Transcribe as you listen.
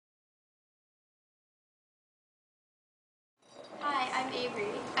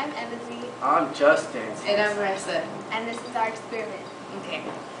I'm Emily. I'm Justin. And I'm Marissa. And this is our experiment. Okay.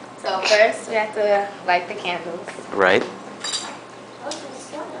 So first we have to light the candles. Right.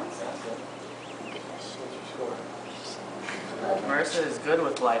 Marissa is good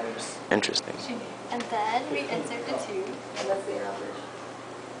with lighters. Interesting. And then we insert the tube. And that's the average.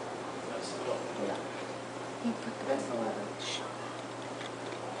 You put the rest of it.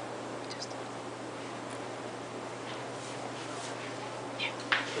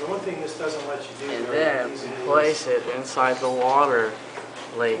 The one thing this doesn't let you do, And very then easy we is- place it inside the water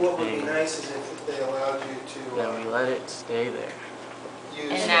lake What would be thing. nice is if they allowed you to Then we let it stay there.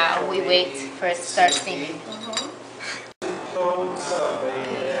 use. And now we wait for it to start steaming.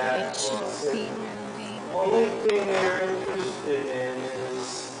 Only thing they're interested in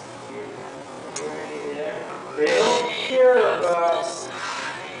is they don't care about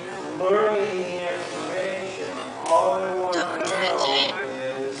learning the information. All they want to know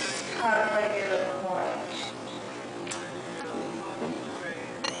is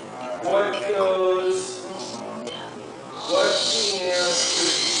what goes, what's the answer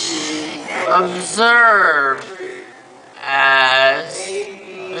to Observe as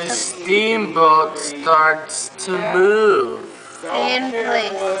the steamboat starts to move. In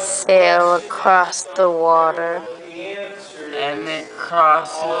place. Sail across the water. And it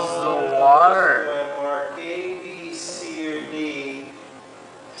crosses the water. mark A, B, C, or D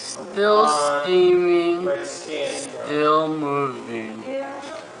Still steaming, by scan. still moving.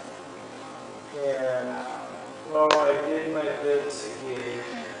 And, well, I did my bits again.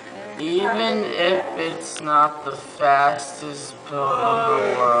 Even if it's not the fastest boat in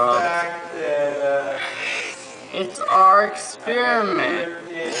the The world, fact that, it's our experiment.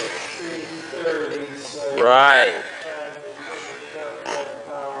 did at 3:30, so Right.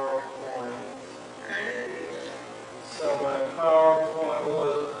 So my PowerPoint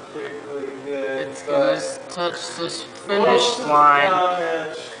wasn't particularly good. It's gonna touch this finish line.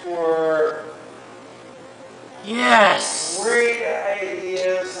 Comments were Yes! great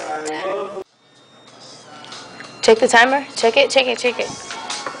ideas. I love. Check the timer. Check it.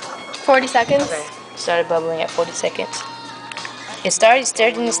 40 seconds. Okay. Started bubbling at 40 seconds. It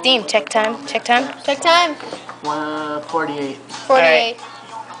started in the steam. Check time. Check time. 48. 48.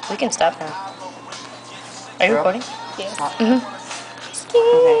 We can stop now. Are you recording? Yes. Okay.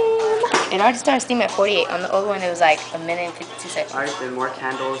 It already started steaming at 48. On the old one, it was like a minute and 52 seconds. Alright, then more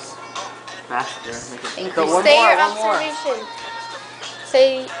candles. Faster. Make it Increase. go one Say more, your one more. observation.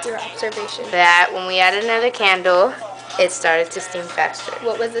 Say your observation. That when we added another candle, it started to steam faster.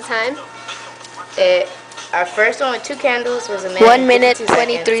 What was the time? Our first one with 2 candles was a minute. 1 minute, 52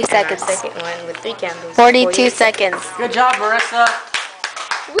 23 seconds. seconds. And our second one with 3 candles. 42 seconds. Good job, Marissa.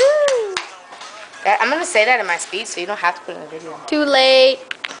 Woo! I'm gonna say that in my speech, so you don't have to put it in the video. Too late.